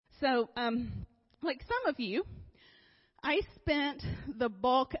So, like some of you, I spent the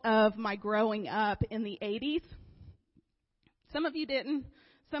bulk of my growing up in the 80s. Some of you didn't.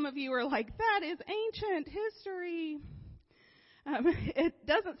 Some of you were like, that is ancient history. It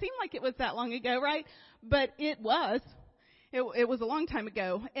doesn't seem like it was that long ago, right? But it was. It was a long time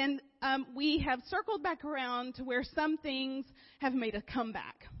ago. And we have circled back around to where some things have made a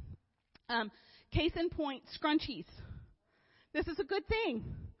comeback. Case in point, scrunchies. This is a good thing.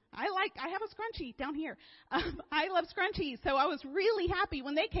 I have a scrunchie down here. I love scrunchies, so I was really happy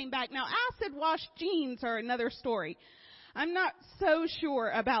when they came back. Now, acid wash jeans are another story. I'm not so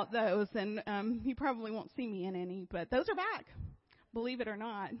sure about those, and you probably won't see me in any, but those are back, believe it or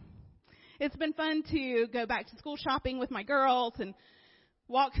not. It's been fun to go back to school shopping with my girls and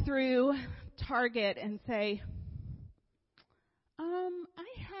walk through Target and say, I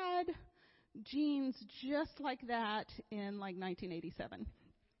had jeans just like that in like 1987.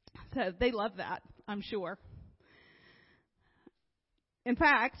 So they love that, I'm sure. In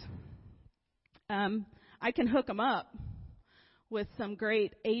fact, I can hook them up with some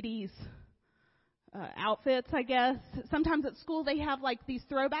great 80s outfits, I guess. Sometimes at school they have like these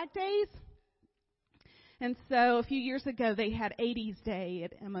throwback days. And so a few years ago they had 80s Day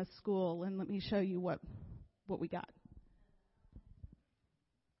at Emma's school, and let me show you what we got.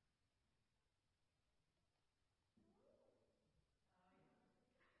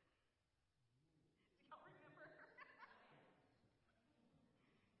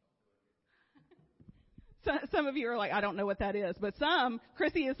 So, some of you are like, I don't know what that is. But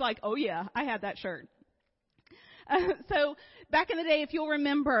Chrissy is like, oh, yeah, I had that shirt. So back in the day, if you'll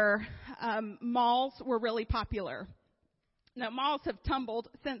remember, malls were really popular. Now, malls have tumbled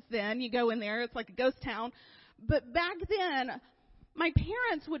since then. You go in there, it's like a ghost town. But back then, my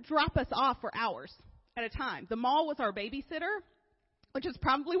parents would drop us off for hours at a time. The mall was our babysitter, which is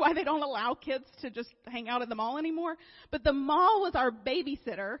probably why they don't allow kids to just hang out at the mall anymore. But the mall was our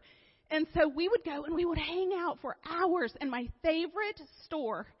babysitter. And so we would go and we would hang out for hours. And my favorite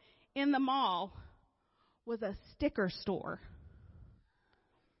store in the mall was a sticker store.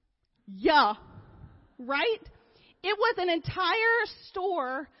 Yeah, right? It was an entire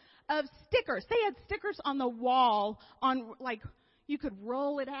store of stickers. They had stickers on the wall on, like, you could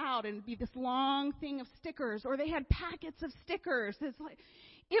roll it out and be this long thing of stickers. Or they had packets of stickers.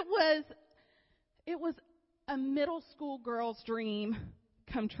 It was a middle school girl's dream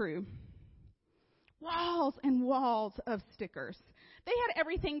come true. Walls and walls of stickers. They had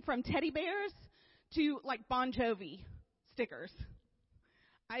everything from teddy bears to like Bon Jovi stickers.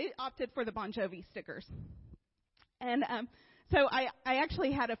 I opted for the Bon Jovi stickers. And so I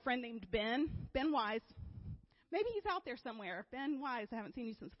actually had a friend named Ben Wise. Maybe he's out there somewhere. Ben Wise, I haven't seen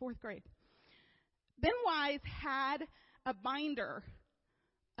you since 4th grade. Ben Wise had a binder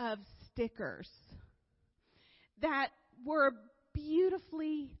of stickers that were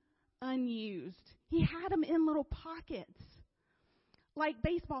beautifully unused. He had them in little pockets, like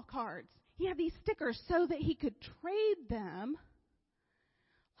baseball cards. He had these stickers so that he could trade them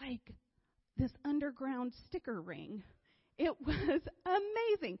like this underground sticker ring. It was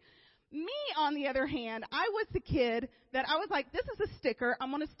amazing. Me, on the other hand, I was the kid that I was like, this is a sticker.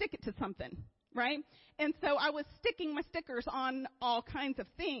 I'm going to stick it to something, right? And so I was sticking my stickers on all kinds of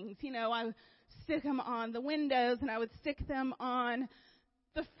things. You know, I would stick them on the windows, and I would stick them on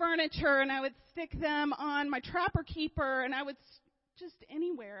the furniture, and I would stick them on my trapper keeper, and I would just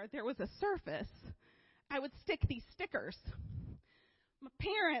anywhere there was a surface, I would stick these stickers. My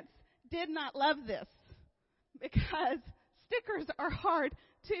parents did not love this because stickers are hard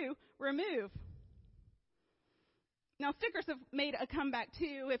to remove. Now, stickers have made a comeback,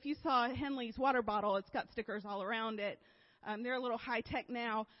 too. If you saw Henley's water bottle, it's got stickers all around it. They're a little high-tech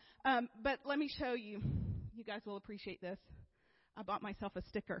now. But let me show you. You guys will appreciate this. I bought myself a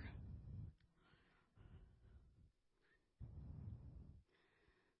sticker.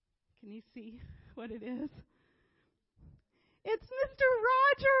 Can you see what it is? It's Mr.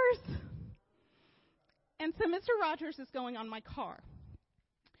 Rogers. And so Mr. Rogers is going on my car.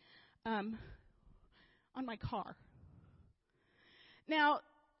 Now,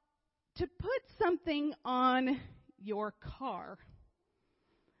 to put something on your car,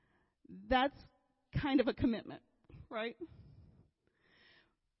 that's kind of a commitment, right?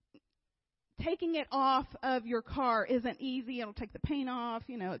 Taking it off of your car isn't easy. It'll take the paint off.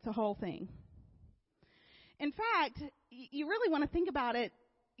 You know, it's a whole thing. In fact, you really want to think about it.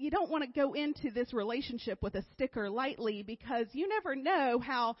 You don't want to go into this relationship with a sticker lightly, because you never know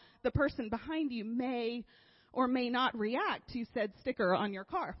how the person behind you may or may not react to said sticker on your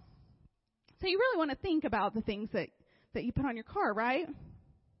car. So you really want to think about the things that you put on your car, right?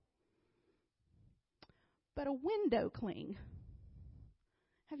 but a window cling.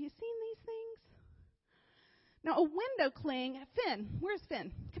 Have you seen these things? Now, a window cling, Finn, where's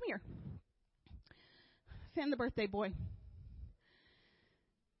Finn? Come here. Finn, the birthday boy.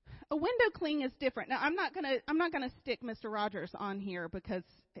 A window cling is different. Now, I'm not gonna stick Mr. Rogers on here because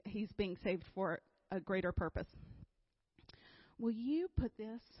he's being saved for a greater purpose. Will you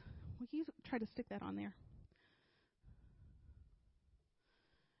try to stick that on there?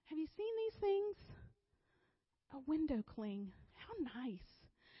 Have you seen these things? A window cling. How nice.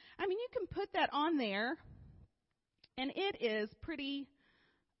 I mean, you can put that on there, and it is pretty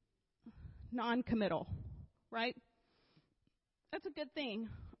non-committal, right? That's a good thing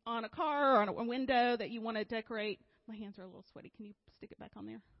on a car or on a window that you want to decorate. My hands are a little sweaty. Can you stick it back on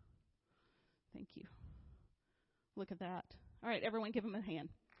there? Thank you. Look at that. All right, everyone give him a hand.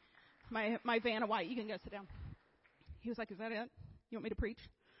 My Vanna White, you can go sit down. He was like, is that it? You want me to preach?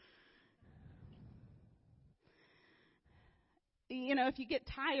 You know, if you get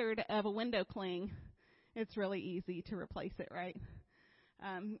tired of a window cling, it's really easy to replace it, right?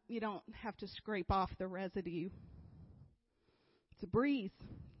 You don't have to scrape off the residue. It's a breeze.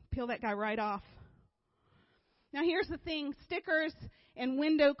 Peel that guy right off. Now, here's the thing. Stickers and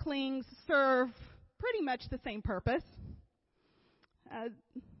window clings serve pretty much the same purpose.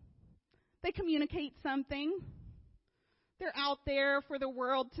 They communicate something. They're out there for the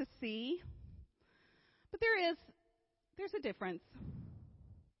world to see. But there's a difference.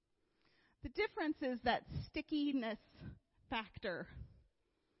 The difference is that stickiness factor.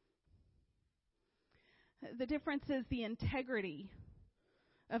 The difference is the integrity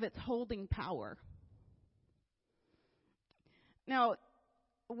of its holding power. Now,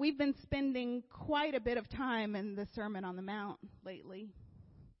 we've been spending quite a bit of time in the Sermon on the Mount lately.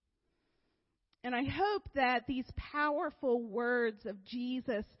 And I hope that these powerful words of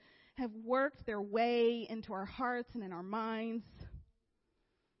Jesus have worked their way into our hearts and in our minds.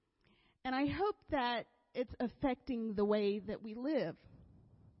 And I hope that it's affecting the way that we live.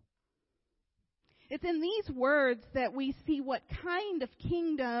 It's in these words that we see what kind of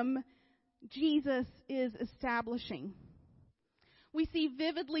kingdom Jesus is establishing. We see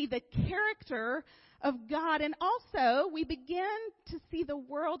vividly the character of God, and also we begin to see the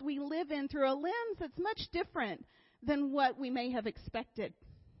world we live in through a lens that's much different than what we may have expected.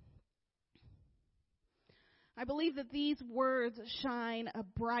 I believe that these words shine a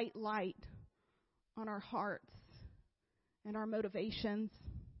bright light on our hearts and our motivations.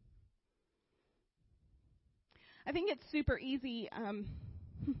 I think it's super easy. I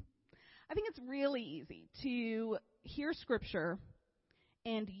think it's really easy to hear Scripture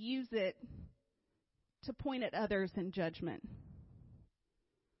and use it to point at others in judgment.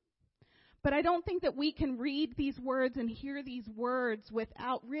 But I don't think that we can read these words and hear these words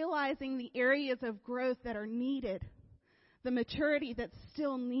without realizing the areas of growth that are needed, the maturity that's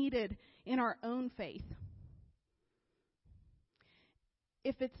still needed in our own faith.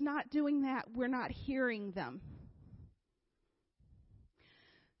 If it's not doing that, we're not hearing them.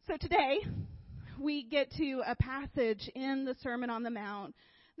 So today, we get to a passage in the Sermon on the Mount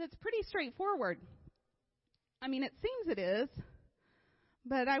that's pretty straightforward. I mean, it seems it is,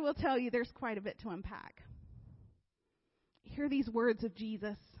 but I will tell you there's quite a bit to unpack. Hear these words of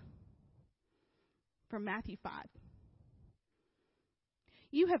Jesus from Matthew 5.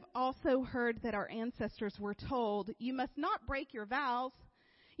 You have also heard that our ancestors were told, you must not break your vows.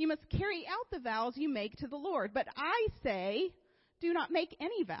 You must carry out the vows you make to the Lord. But I say, do not make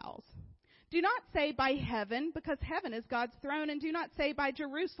any vows. Do not say by heaven, because heaven is God's throne, and do not say by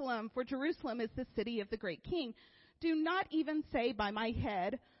Jerusalem, for Jerusalem is the city of the great king. Do not even say by my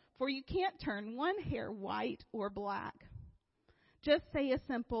head, for you can't turn one hair white or black. Just say a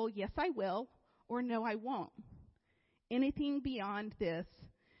simple, yes, I will, or no, I won't. Anything beyond this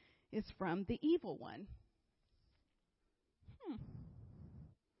is from the evil one.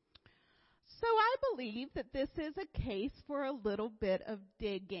 So I believe that this is a case for a little bit of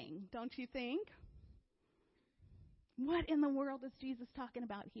digging, don't you think? What in the world is Jesus talking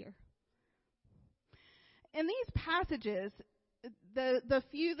about here? In these passages, the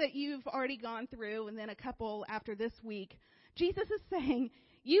few that you've already gone through and then a couple after this week, Jesus is saying,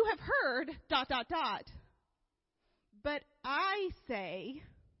 you have heard, ... But I say,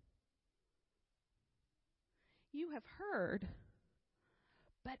 you have heard,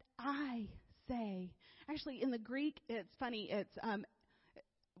 but I say. Actually, in the Greek, it's funny. It's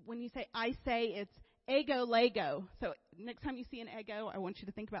when you say I say, it's ego lego. So next time you see an ego, I want you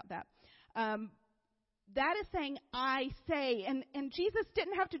to think about that. That is saying I say. And Jesus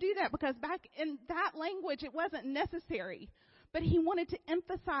didn't have to do that because back in that language, it wasn't necessary. But he wanted to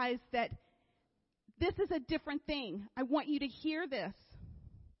emphasize that this is a different thing. I want you to hear this.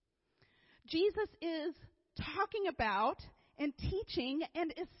 Jesus is talking about and teaching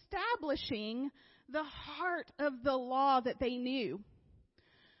and establishing the heart of the law that they knew.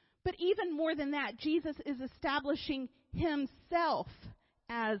 But even more than that, Jesus is establishing himself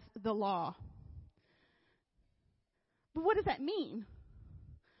as the law. But what does that mean?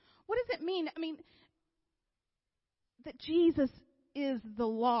 What does it mean? I mean, that Jesus is the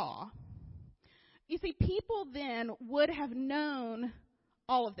law. You see, people then would have known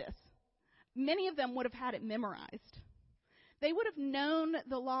all of this. Many of them would have had it memorized. They would have known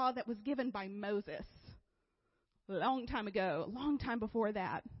the law that was given by Moses a long time ago, a long time before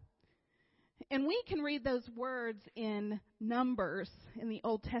that. And we can read those words in Numbers in the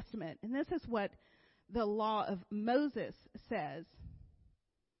Old Testament. And this is what the law of Moses says.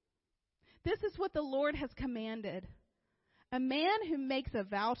 This is what the Lord has commanded. A man who makes a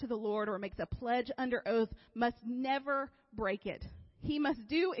vow to the Lord or makes a pledge under oath must never break it. He must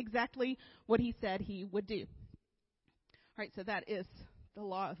do exactly what he said he would do. All right, so that is the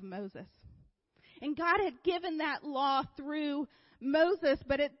law of Moses. And God had given that law through Moses,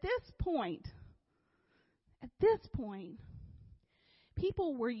 but at this point,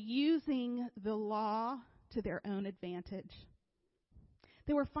 people were using the law to their own advantage.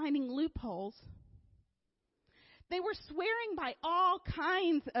 They were finding loopholes. They were swearing by all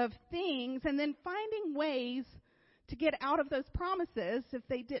kinds of things and then finding ways to get out of those promises if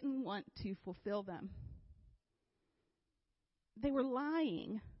they didn't want to fulfill them. They were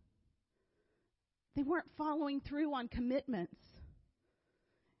lying. They weren't following through on commitments.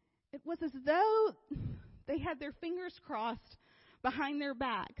 It was as though they had their fingers crossed behind their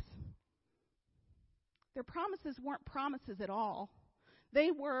backs. Their promises weren't promises at all.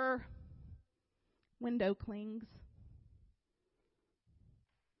 They were window clings.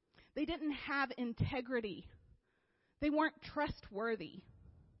 They didn't have integrity. They weren't trustworthy.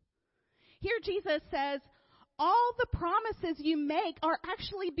 Here Jesus says, all the promises you make are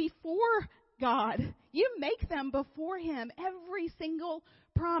actually before God. You make them before Him. Every single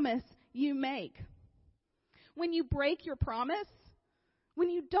promise you make. When you break your promise,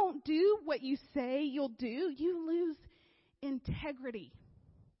 when you don't do what you say you'll do, you lose integrity.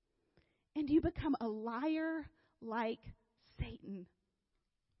 And you become a liar like Satan.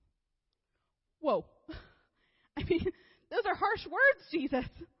 Whoa. I mean, those are harsh words, Jesus.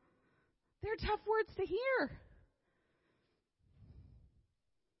 They're tough words to hear.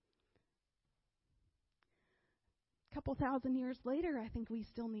 A couple thousand years later, I think we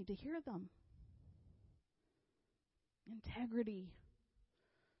still need to hear them. Integrity,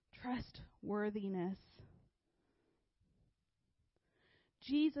 trustworthiness.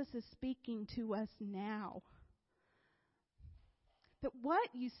 Jesus is speaking to us now. That what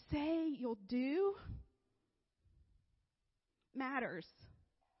you say you'll do matters.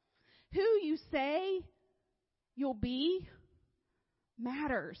 Who you say you'll be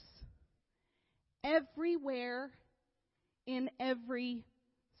matters. Everywhere, in every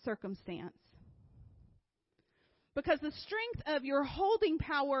circumstance. Because the strength of your holding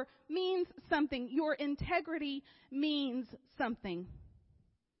power means something. Your integrity means something.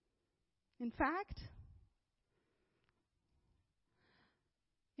 In fact,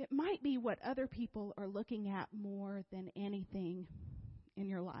 it might be what other people are looking at more than anything in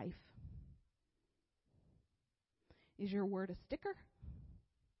your life. Is your word a sticker?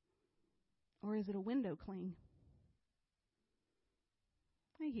 Or is it a window cling?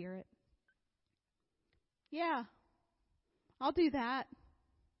 I hear it. Yeah, I'll do that.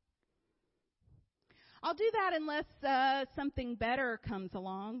 I'll do that unless something better comes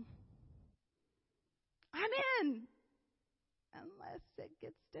along. I'm in. Unless it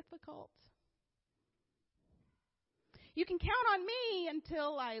gets difficult. You can count on me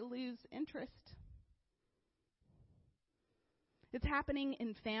until I lose interest. It's happening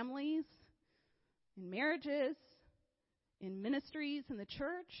in families, in marriages, in ministries, in the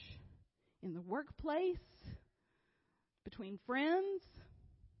church, in the workplace, between friends.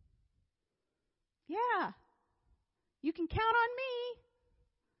 Yeah, you can count on me.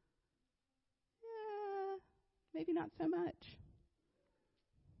 Maybe not so much.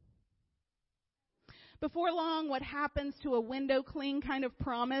 Before long, what happens to a window cling kind of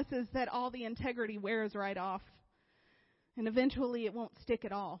promise is that all the integrity wears right off. And eventually it won't stick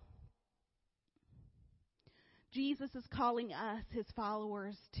at all. Jesus is calling us, His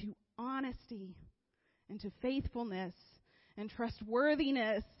followers, to honesty and to faithfulness and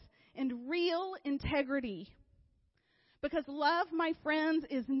trustworthiness and real integrity. Because love, my friends,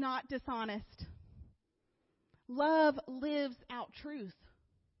 is not dishonest. Love lives out truth.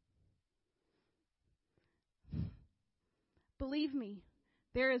 Believe me,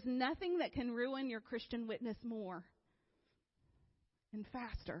 there is nothing that can ruin your Christian witness more and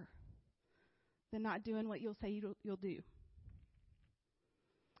faster than not doing what you'll say you'll do,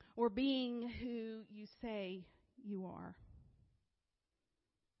 or being who you say you are.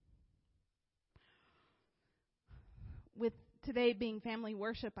 With today being family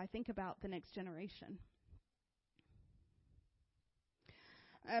worship, I think about the next generation.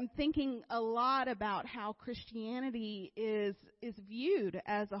 I'm thinking a lot about how Christianity is viewed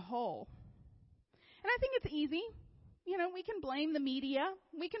as a whole. And I think it's easy. You know, we can blame the media.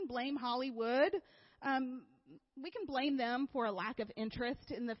 We can blame Hollywood. We can blame them for a lack of interest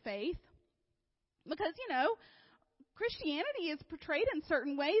in the faith. Because, you know, Christianity is portrayed in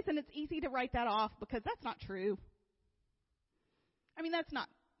certain ways, and it's easy to write that off because that's not true. I mean, that's not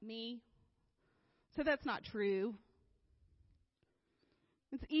me. So that's not true.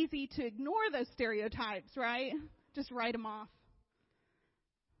 It's easy to ignore those stereotypes, right? Just write them off.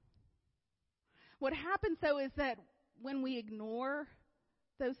 What happens, though, is that when we ignore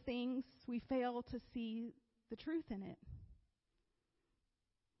those things, we fail to see the truth in it.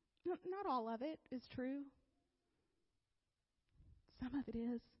 Not all of it is true. Some of it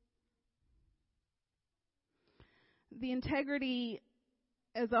is. The integrity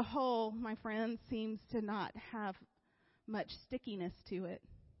as a whole, my friends, seems to not have much stickiness to it.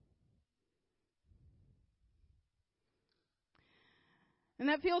 And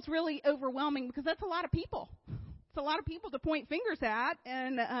that feels really overwhelming because that's a lot of people. It's a lot of people to point fingers at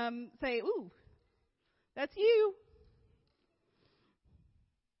and say, ooh, that's you.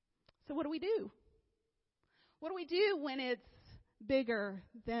 So what do we do? What do we do when it's bigger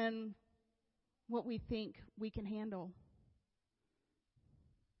than what we think we can handle?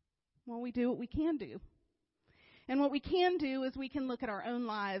 Well, we do what we can do. And what we can do is we can look at our own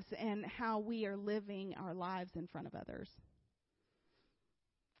lives and how we are living our lives in front of others.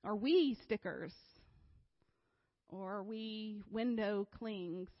 Are we stickers? Or are we window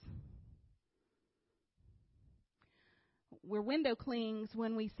clings? We're window clings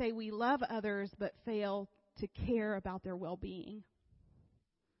when we say we love others but fail to care about their well-being.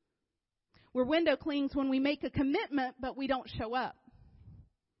 We're window clings when we make a commitment but we don't show up.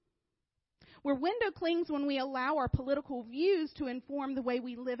 We're window clings when we allow our political views to inform the way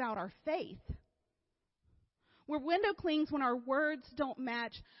we live out our faith. We're window clings when our words don't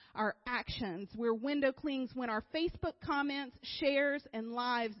match our actions. We're window clings when our Facebook comments, shares, and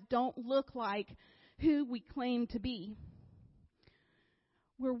lives don't look like who we claim to be.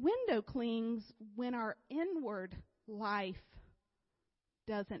 We're window clings when our inward life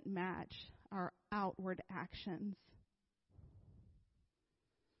doesn't match our outward actions.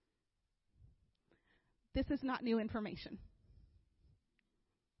 This is not new information.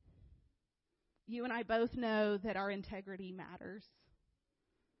 You and I both know that our integrity matters.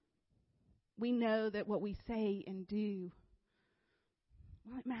 We know that what we say and do,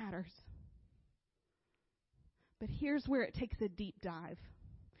 well, it matters. But here's where it takes a deep dive.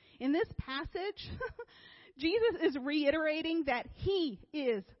 In this passage, Jesus is reiterating that he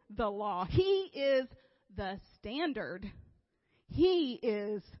is the law. He is the standard. He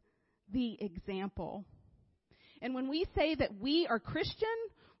is the example. And when we say that we are Christian,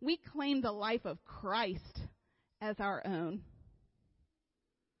 we claim the life of Christ as our own.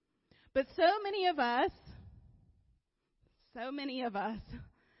 But so many of us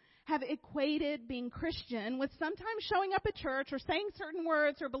have equated being Christian with sometimes showing up at church or saying certain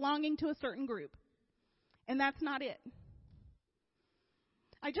words or belonging to a certain group. And that's not it.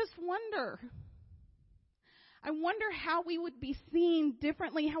 I just wonder how we would be seen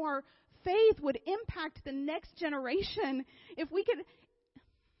differently, how our faith would impact the next generation if we could.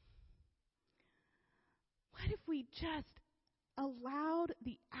 What if we just allowed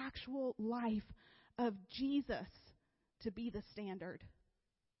the actual life of Jesus to be the standard?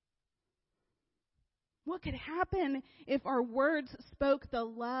 What could happen if our words spoke the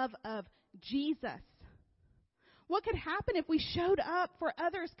love of Jesus? What could happen if we showed up for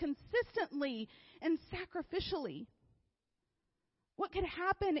others consistently and sacrificially? What could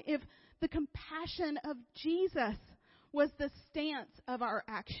happen if the compassion of Jesus was the stance of our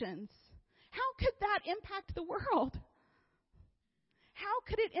actions? How could that impact the world? How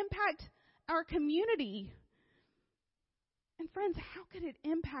could it impact our community? And friends, how could it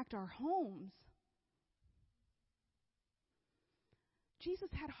impact our homes? Jesus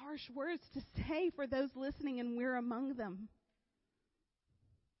had harsh words to say for those listening, and we're among them.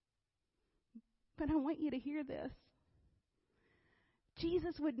 But I want you to hear this.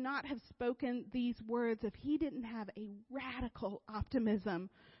 Jesus would not have spoken these words if he didn't have a radical optimism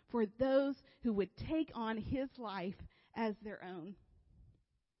for those who would take on his life as their own.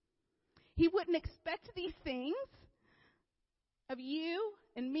 He wouldn't expect these things of you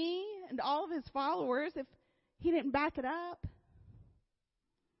and me and all of his followers if he didn't back it up.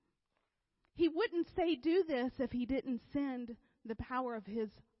 He wouldn't say do this if he didn't send the power of his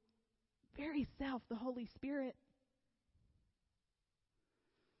very self, the Holy Spirit.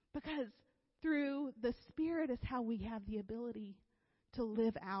 Because through the Spirit is how we have the ability to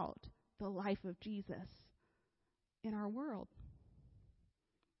live out the life of Jesus in our world.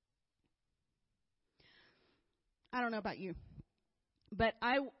 I don't know about you, but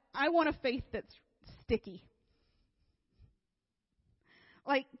I want a faith that's sticky.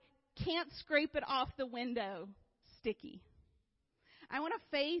 Like, can't scrape it off the window, sticky. I want a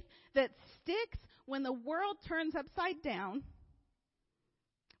faith that sticks when the world turns upside down,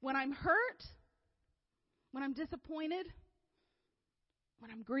 when I'm hurt, when I'm disappointed,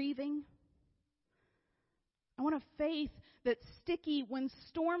 when I'm grieving. I want a faith that's sticky when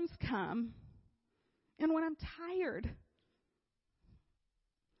storms come and when I'm tired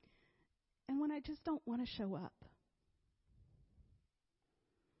and when I just don't want to show up.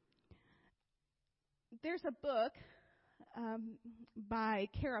 There's a book by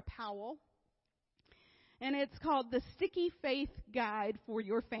Kara Powell, and it's called The Sticky Faith Guide for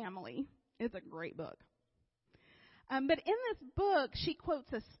Your Family. It's a great book. But in this book, she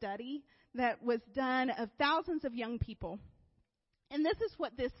quotes a study that was done of thousands of young people. And this is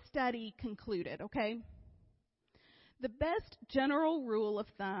what this study concluded, okay? The best general rule of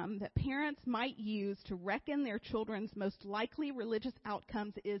thumb that parents might use to reckon their children's most likely religious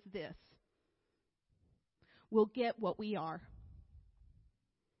outcomes is this: we'll get what we are.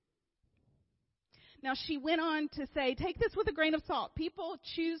 Now, she went on to say, take this with a grain of salt. People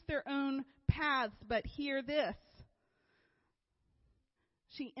choose their own paths, but hear this.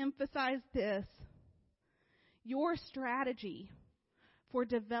 She emphasized this: your strategy for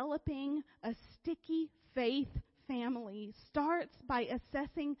developing a sticky faith family starts by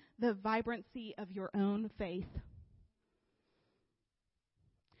assessing the vibrancy of your own faith.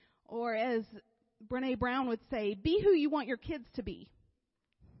 Or as Brene Brown would say, be who you want your kids to be.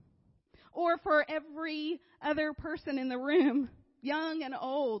 Or for every other person in the room, young and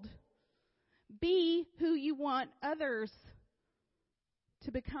old, be who you want others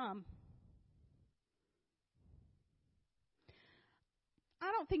to become.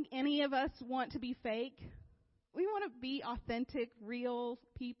 I don't think any of us want to be fake. We want to be authentic, real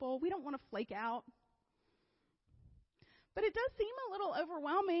people. We don't want to flake out. But it does seem a little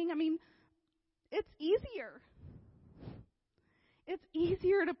overwhelming. I mean, it's easier. It's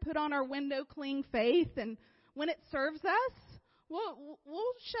easier to put on our window cling faith, and when it serves us, we'll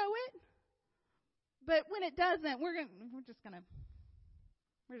show it. But when it doesn't, we're just gonna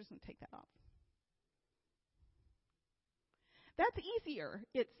take that off. That's easier,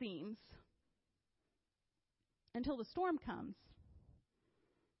 it seems, until the storm comes.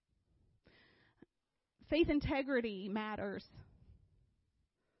 Faith integrity matters.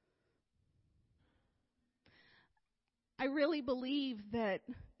 I really believe that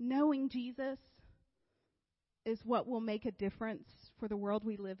knowing Jesus is what will make a difference for the world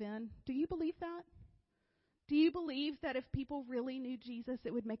we live in. Do you believe that? Do you believe that if people really knew Jesus,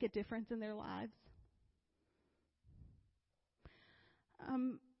 it would make a difference in their lives?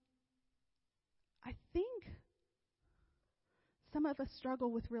 I think some of us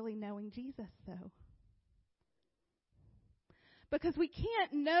struggle with really knowing Jesus, though. Because we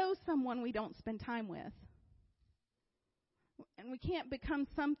can't know someone we don't spend time with. And we can't become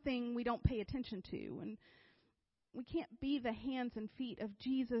something we don't pay attention to. And we can't be the hands and feet of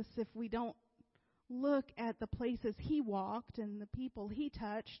Jesus if we don't look at the places he walked and the people he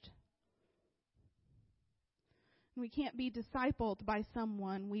touched. And we can't be discipled by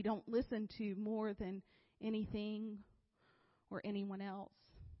someone we don't listen to more than anything or anyone else.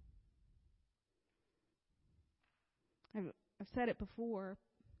 I've said it before,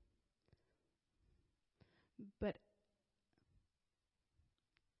 but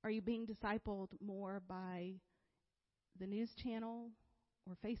are you being discipled more by the news channel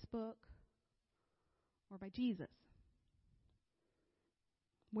or Facebook or by Jesus?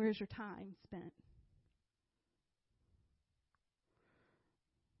 Where's your time spent?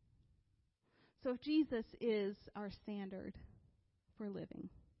 So if Jesus is our standard for living,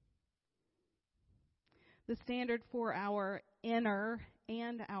 the standard for our inner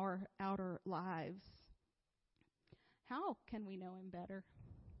and our outer lives, how can we know him better?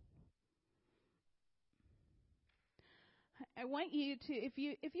 I want you to, if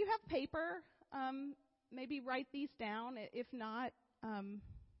you have paper, maybe write these down. If not,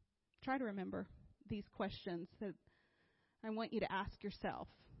 try to remember these questions I want you to ask yourself,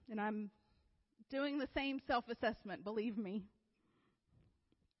 and I'm doing the same self-assessment, believe me.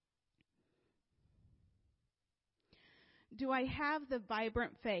 Do I have the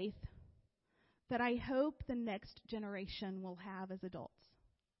vibrant faith that I hope the next generation will have as adults?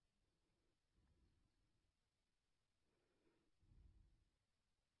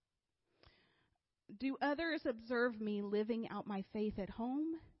 Do others observe me living out my faith at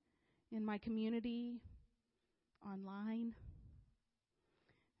home, in my community, online?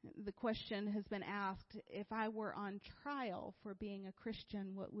 The question has been asked, if I were on trial for being a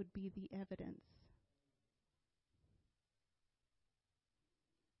Christian, what would be the evidence?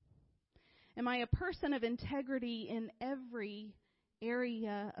 Am I a person of integrity in every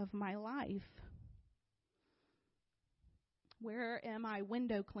area of my life? Where am I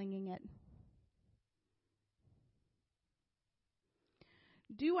window clinging it?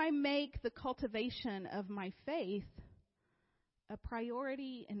 Do I make the cultivation of my faith a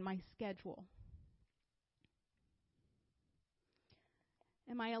priority in my schedule?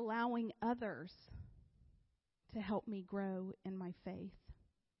 Am I allowing others to help me grow in my faith?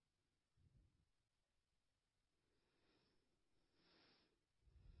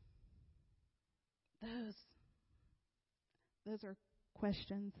 Those are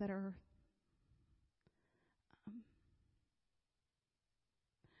questions that are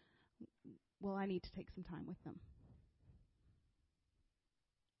I need to take some time with them.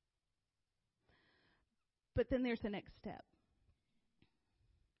 But then there's the next step.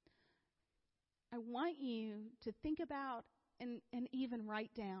 I want you to think about and even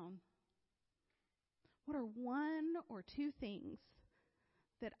write down, what are one or two things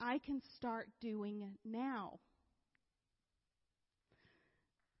that I can start doing now?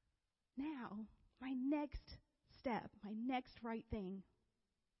 Now, my next step, my next right thing.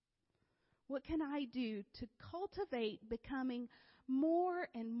 What can I do to cultivate becoming more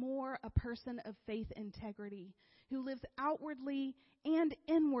and more a person of faith integrity, who lives outwardly and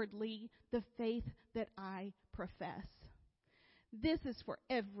inwardly the faith that I profess? This is for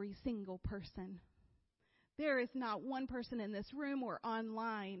every single person. There is not one person in this room or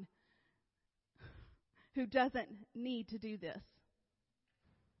online who doesn't need to do this.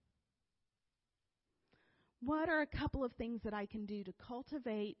 What are a couple of things that I can do to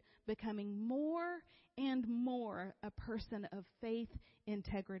cultivate becoming more and more a person of faith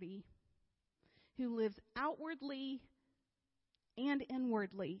integrity, who lives outwardly and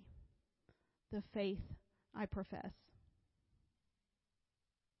inwardly the faith I profess?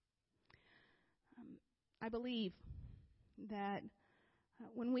 I believe that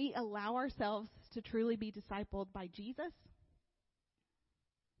when we allow ourselves to truly be discipled by Jesus,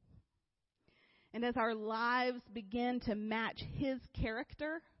 and as our lives begin to match His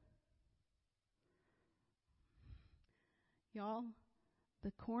character, y'all,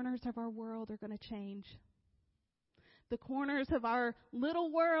 the corners of our world are going to change. The corners of our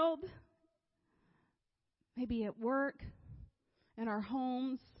little world, maybe at work, in our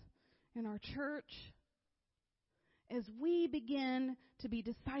homes, in our church, as we begin to be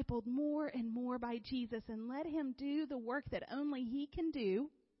discipled more and more by Jesus and let Him do the work that only He can do,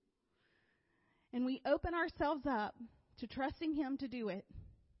 and we open ourselves up to trusting Him to do it,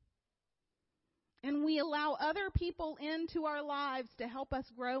 and we allow other people into our lives to help us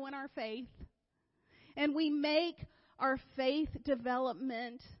grow in our faith, and we make our faith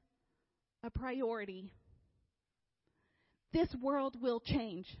development a priority, this world will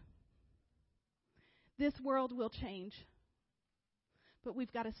change. This world will change. But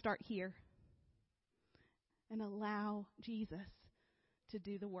we've got to start here and allow Jesus to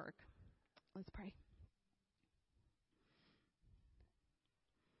do the work. Let's pray.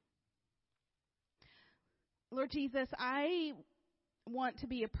 Lord Jesus, I want to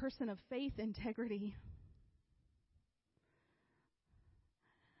be a person of faith integrity.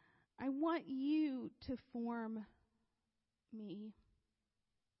 I want you to form me.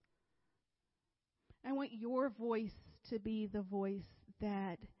 I want your voice to be the voice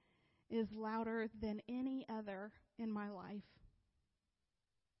that is louder than any other in my life.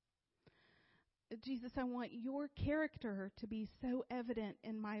 Jesus, I want your character to be so evident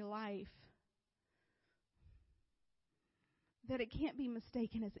in my life that it can't be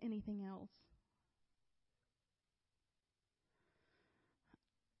mistaken as anything else.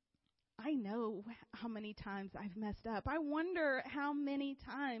 I know how many times I've messed up. I wonder how many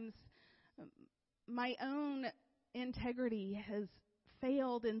times my own integrity has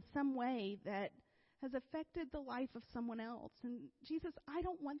failed in some way that has affected the life of someone else. And Jesus, I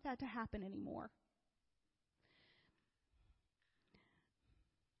don't want that to happen anymore.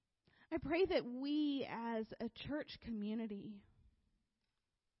 I pray that we as a church community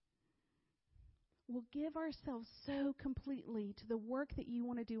will give ourselves so completely to the work that you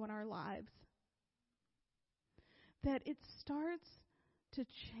want to do in our lives that it starts to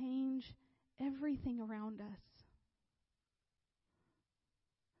change everything around us.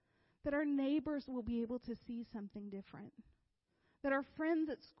 That our neighbors will be able to see something different. That our friends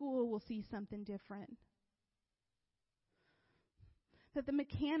at school will see something different. That the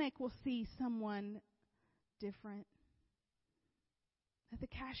mechanic will see someone different. That the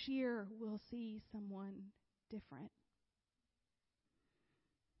cashier will see someone different.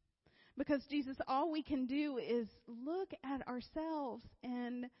 Because, Jesus, all we can do is look at ourselves,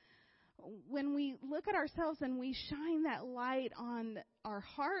 and when we look at ourselves and we shine that light on our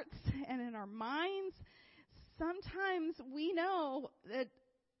hearts and in our minds, sometimes we know that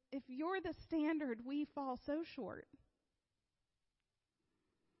if you're the standard, we fall so short.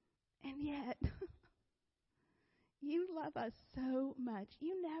 And yet, you love us so much.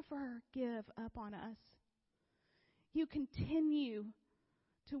 You never give up on us. You continue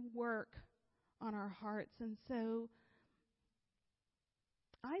to work on our hearts. And so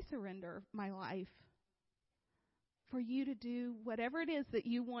I surrender my life for you to do whatever it is that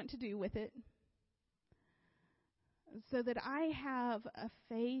you want to do with it, so that I have a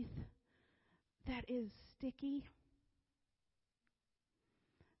faith that is sticky,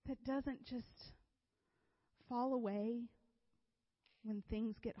 that doesn't just fall away when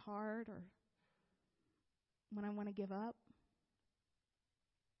things get hard or when I want to give up.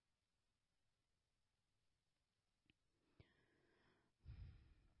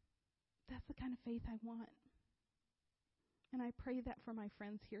 That's the kind of faith I want. And I pray that for my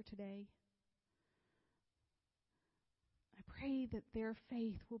friends here today. I pray that their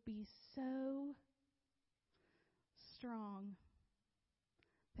faith will be so strong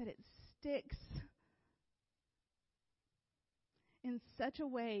that it sticks in such a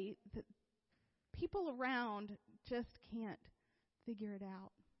way that people around just can't figure it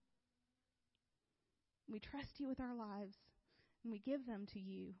out. We trust you with our lives, and we give them to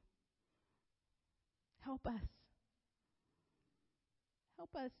you. Help us.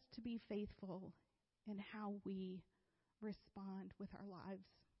 Help us to be faithful in how we respond with our lives.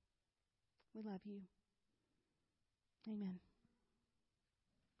 We love you. Amen.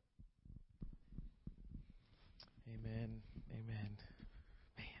 Amen. Amen.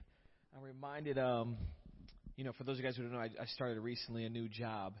 Man, I'm reminded, for those of you guys who don't know, I started recently a new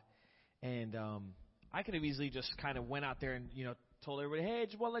job. And I could have easily just kind of went out there and, told everybody, hey, I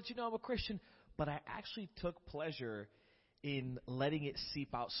just want to let you know I'm a Christian. But I actually took pleasure in letting it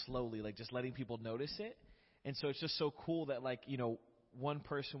seep out slowly, like just letting people notice it. And so it's just so cool that, one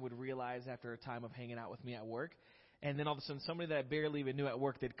person would realize after a time of hanging out with me at work. And then all of a sudden, somebody that I barely even knew at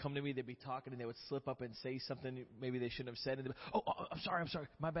work, they'd come to me, they'd be talking, and they would slip up and say something maybe they shouldn't have said. And they'd be, oh, I'm sorry,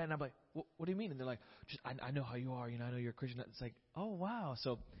 my bad. And I'm like, what do you mean? And they're like, I know how you are, I know you're a Christian. It's like, oh, wow.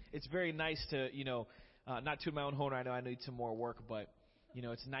 So it's very nice to, not toot my own horn. I know I need some more work, but,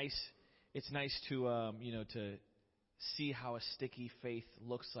 it's nice. It's nice to, to see how a sticky faith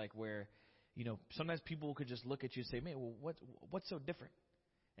looks like, where, sometimes people could just look at you and say, man, well, what's so different?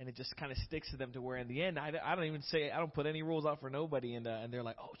 And it just kind of sticks to them to where in the end, I don't put any rules out for nobody. And they're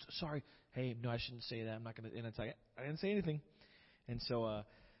like, oh, sorry. Hey, no, I shouldn't say that. I'm not going to. And it's like, I didn't say anything. And so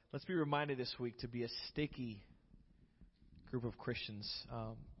let's be reminded this week to be a sticky group of Christians.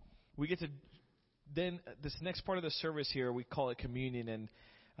 We get to then this next part of the service here, we call it communion. And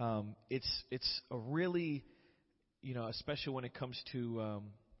it's a really, especially when it comes to,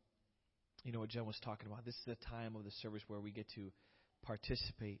 what Jen was talking about. This is a time of the service where we get to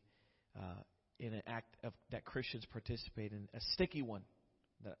participate in an act of that Christians participate in, a sticky one,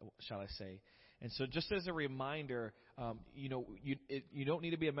 shall I say. And so just as a reminder, you don't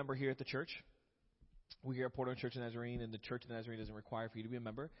need to be a member here at the church. We here at Portland Church of Nazarene, and the Church of Nazarene doesn't require for you to be a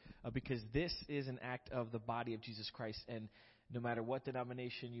member, because this is an act of the body of Jesus Christ. And no matter what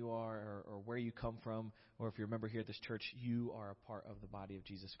denomination you are or where you come from, or if you're a member here at this church, you are a part of the body of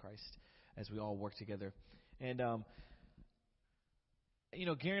Jesus Christ as we all work together. And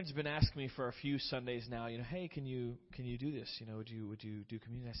Garen's been asking me for a few Sundays now, hey, can you do this? Would you do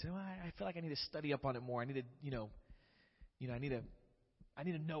communion? I said, well, I feel like I need to study up on it more. I need to, I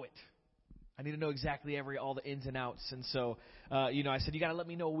need to know it. I need to know exactly all the ins and outs. And so, I said, you got to let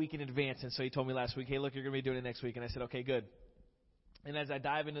me know a week in advance. And so he told me last week, hey, look, you're going to be doing it next week. And I said, okay, good. And as I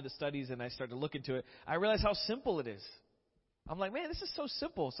dive into the studies and I start to look into it, I realize how simple it is. I'm like, man, this is so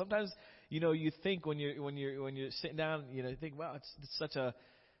simple. Sometimes, you think when you're sitting down, you think, wow, it's such a,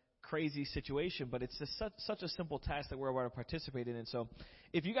 crazy situation, but it's just such a simple task that we're able to participate in. And so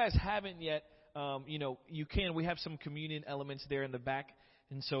if you guys haven't yet, you can. We have some communion elements there in the back.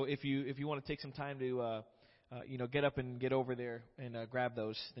 And so if you want to take some time to, get up and get over there and grab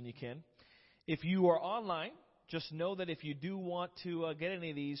those, then you can. If you are online, just know that if you do want to get any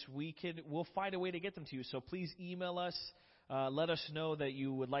of these, we'll find a way to get them to you. So please email us. Let us know that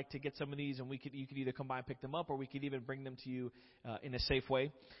you would like to get some of these, and you could either come by and pick them up, or we could even bring them to you in a safe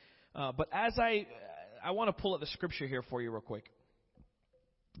way. But as I want to pull up the scripture here for you real quick.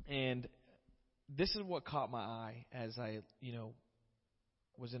 And this is what caught my eye as I,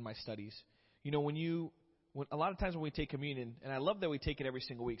 was in my studies. When a lot of times when we take communion, and I love that we take it every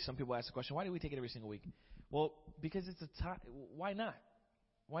single week. Some people ask the question, why do we take it every single week? Well, because it's a time. Why not?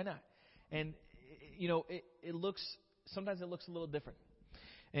 Why not? And, sometimes it looks a little different.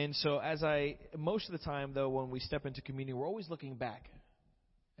 And so most of the time, though, when we step into communion, we're always looking back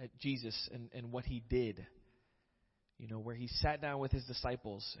at Jesus and what he did. Where he sat down with his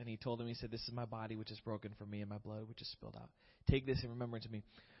disciples and he told them, he said, this is my body which is broken for me and my blood which is spilled out. Take this in remembrance of me.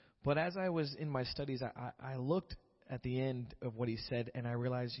 But as I was in my studies, I looked at the end of what he said, and I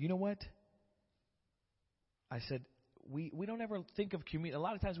realized, you know what? I said, we don't ever think of communion. A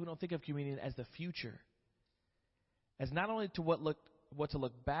lot of times we don't think of communion as the future. As not only to what to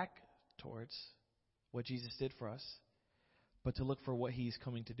look back towards, what Jesus did for us, but to look for what he's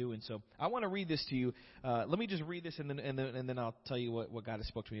coming to do. And so I want to read this to you. Let me just read this, and then I'll tell you what God has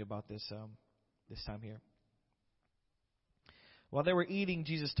spoke to me about this time here. While they were eating,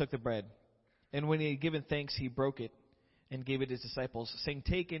 Jesus took the bread, and when he had given thanks, he broke it and gave it to his disciples, saying,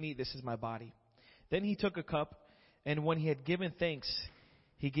 take and eat, this is my body. Then he took a cup, and when he had given thanks,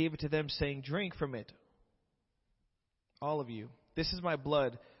 he gave it to them, saying, drink from it, all of you. This is my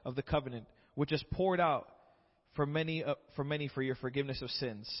blood of the covenant, which is poured out for many for your forgiveness of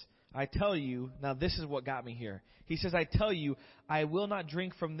sins. I tell you, now this is what got me here. He says, I tell you, I will not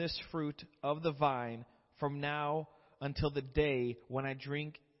drink from this fruit of the vine from now until the day when I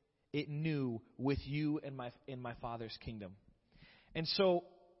drink it new with you in my Father's kingdom. And so,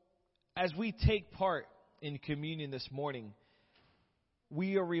 as we take part in communion this morning,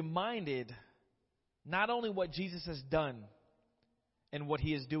 we are reminded not only what Jesus has done and what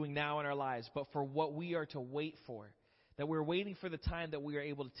he is doing now in our lives, but for what we are to wait for. That we're waiting for the time that we are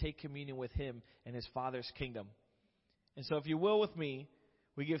able to take communion with him in his Father's kingdom. And so if you will with me,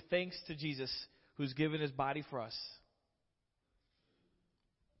 we give thanks to Jesus who's given his body for us.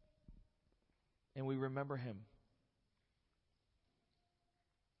 And we remember him.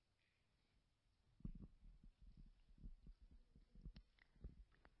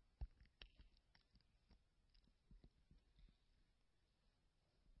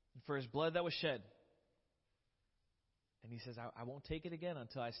 For his blood that was shed. And he says, I won't take it again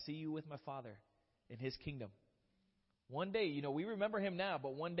until I see you with my Father in his kingdom. One day, we remember him now,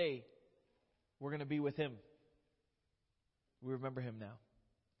 but one day we're going to be with him. We remember him now.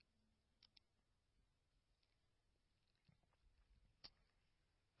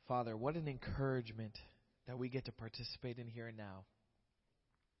 Father, what an encouragement that we get to participate in here and now.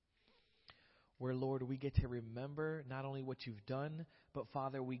 Where, Lord, we get to remember not only what you've done, but,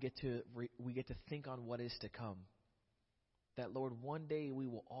 Father, we get to think on what is to come. That, Lord, one day we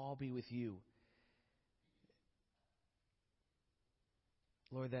will all be with you.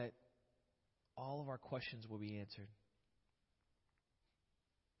 Lord, that all of our questions will be answered.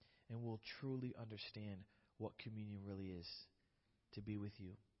 And we'll truly understand what communion really is, to be with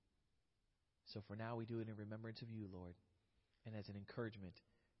you. So for now, we do it in remembrance of you, Lord, and as an encouragement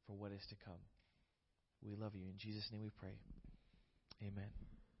for what is to come. We love you. In Jesus' name we pray. Amen.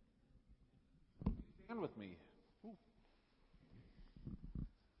 Stand with me. Ooh.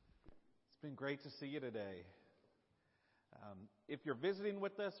 It's been great to see you today. If you're visiting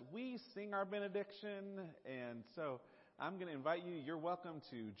with us, we sing our benediction, and so I'm going to invite you. You're welcome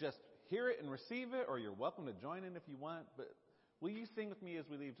to just hear it and receive it, or you're welcome to join in if you want. But will you sing with me as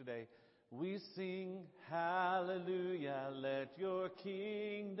we leave today? We sing, hallelujah, let your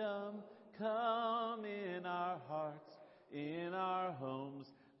kingdom come in our hearts, in our homes.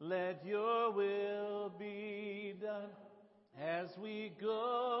 Let your will be done as we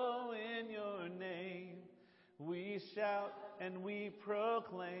go in your name. We shout and we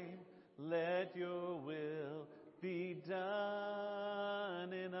proclaim, let your will be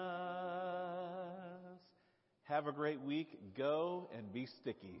done in us. Have a great week. Go and be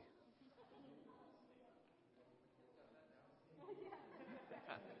sticky.